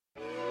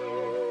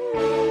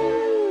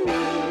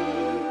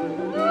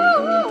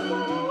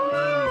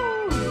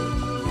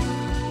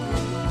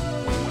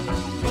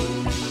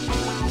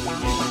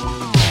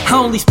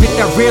only spit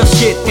that real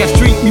shit, that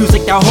street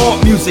music, that hard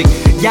music.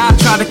 Yeah, I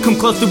try to come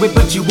close to it,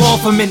 but you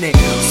off a minute.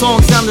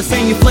 Songs sound the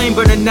same, you flame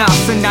burning out.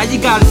 So now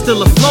you got it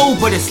still a flow,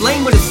 but it's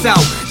lame when it's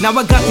out. Now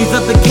I got these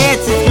other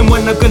cats asking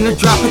when I'm gonna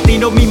drop it. They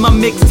know me, my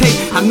mixtape,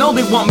 I know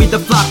they want me to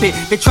flop it.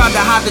 They try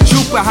to hide the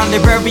truth behind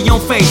their very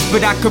own face,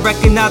 but I can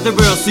recognize the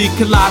real, so you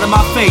can lie to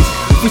my face.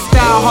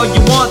 Freestyle all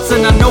you want,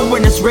 and I know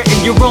when it's written.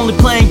 You're only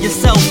playing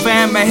yourself,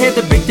 fam. I hear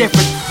the big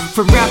difference.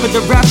 From rapper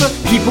to rapper,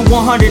 keep it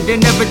 100, they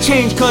never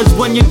change. Cause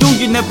when you do,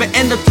 you never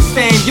end up the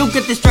same. You'll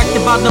get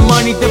distracted by the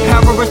money, the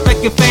power,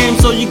 respect, and fame.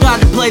 So you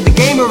gotta play the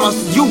game or else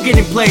you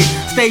getting played.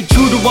 Stay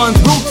true to one's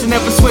roots and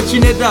never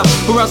switching it up,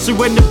 or else you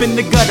end up in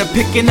the gutter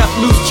picking up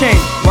loose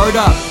change. Word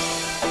up.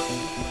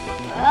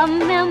 A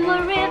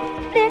memory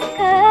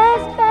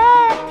flickers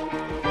back.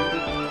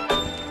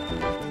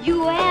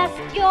 You ask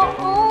your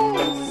own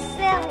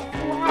self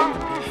why.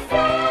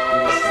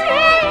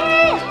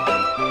 Say,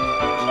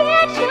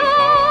 can't you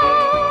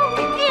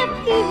if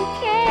you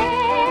can?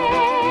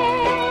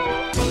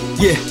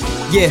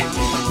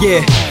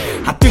 Yeah.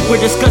 I think we're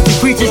disgusting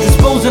creatures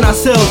exposing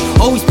ourselves.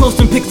 Always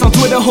posting pics on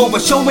Twitter, over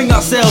showing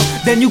ourselves.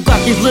 Then you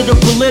got these little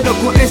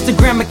political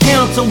Instagram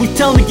accounts always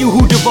telling you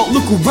who to vote,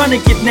 look who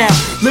running it now.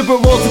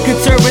 Liberals and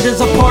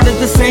conservatives are part of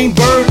the same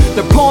bird.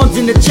 The pawns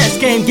in the chess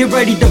game, get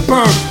ready to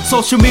burn.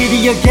 Social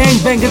media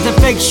gangbangers and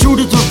fake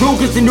shooters with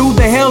Rugers, and who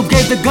the hell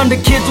gave the gun to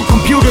kids with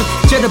computers?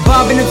 Cheddar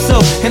bobbing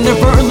himself and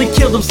inadvertently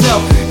killed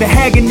himself. The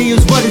agony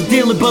is what is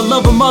dealing, but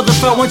love a mother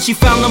felt when she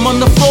found him on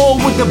the floor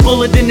with a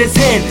bullet in his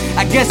head.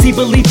 I guess he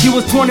believed he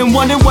was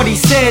 21 and what he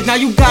said. Now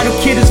you got a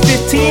kid who's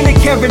 15 and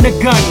carrying a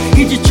gun.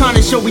 He just trying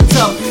to show he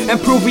tough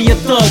and prove he a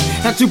thug.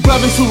 And two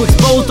brothers who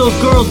expose those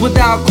girls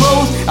without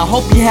clothes. I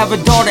hope you have a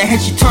daughter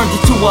and she turns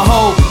into a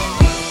hoe.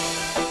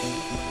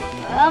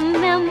 A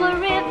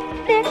memory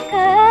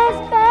flickers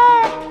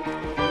back.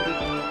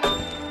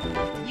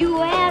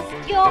 You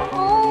ask your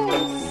own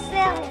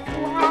self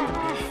why.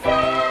 Say,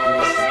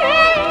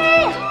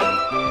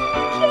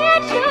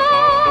 can't you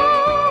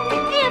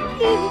if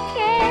you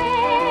can?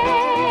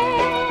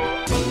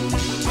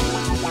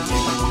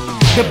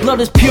 The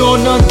blood is pure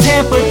and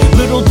untampered.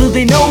 Little do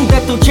they know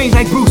that they'll change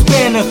like Bruce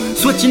Banner.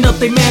 Switching up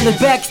their manners,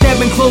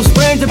 backstabbing close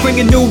friends and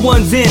bringing new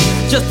ones in,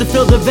 just to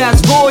fill the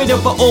vast void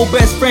of an old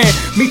best friend.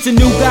 Meets a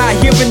new guy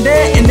here and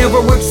there and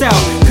never works out,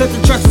 cause the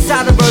trust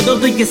inside of her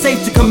don't think it's safe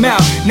to come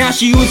out. Now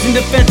she using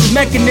defensive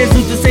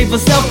mechanisms to save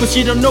herself, but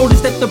she don't notice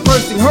that the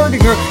person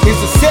hurting her is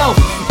herself.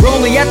 We're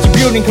only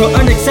attributing her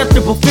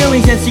unacceptable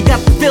feelings, and she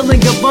got the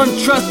feeling of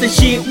untrust that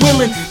she ain't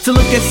willing to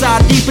look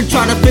inside deep and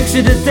try to fix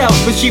it herself.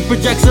 But she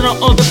projects it on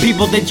other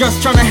people, they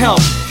just trying to help.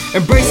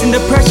 Embracing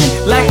depression,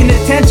 lacking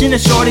attention,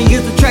 and shorty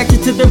is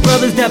attracted to the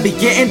brothers that be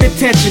getting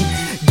detention.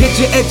 Get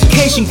your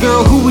education,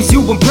 girl, who is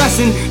you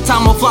impressing?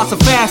 Time will fly so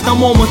fast,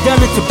 I'm almost done,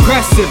 it's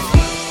oppressive.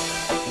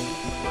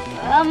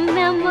 A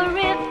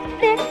memory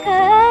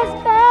flickers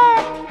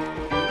back.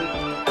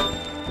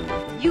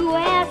 You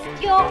ask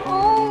your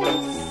own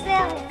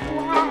self